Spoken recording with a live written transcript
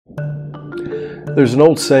There's an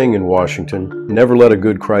old saying in Washington, never let a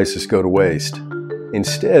good crisis go to waste.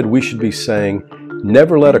 Instead, we should be saying,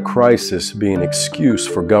 never let a crisis be an excuse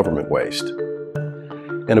for government waste.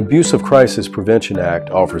 An Abuse of Crisis Prevention Act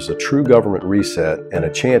offers a true government reset and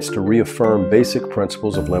a chance to reaffirm basic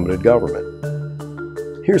principles of limited government.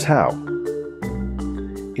 Here's how.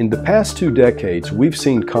 In the past 2 decades, we've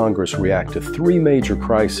seen Congress react to 3 major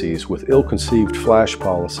crises with ill-conceived flash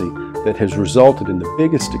policy that has resulted in the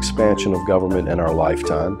biggest expansion of government in our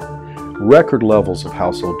lifetime, record levels of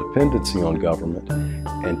household dependency on government,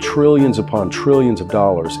 and trillions upon trillions of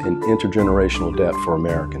dollars in intergenerational debt for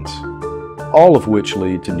Americans, all of which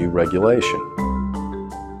lead to new regulation.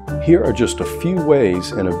 Here are just a few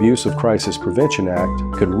ways an Abuse of Crisis Prevention Act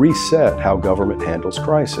could reset how government handles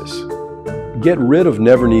crisis. Get rid of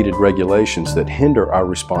never-needed regulations that hinder our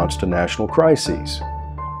response to national crises.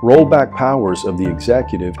 Roll back powers of the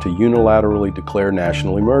executive to unilaterally declare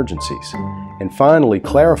national emergencies. And finally,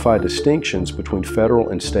 clarify distinctions between federal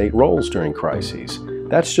and state roles during crises.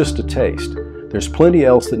 That's just a taste. There's plenty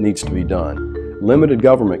else that needs to be done. Limited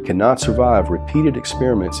government cannot survive repeated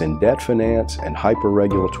experiments in debt finance and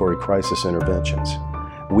hyper-regulatory crisis interventions.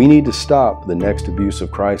 We need to stop the next abuse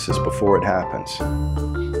of crisis before it happens.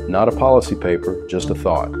 Not a policy paper, just a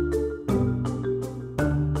thought.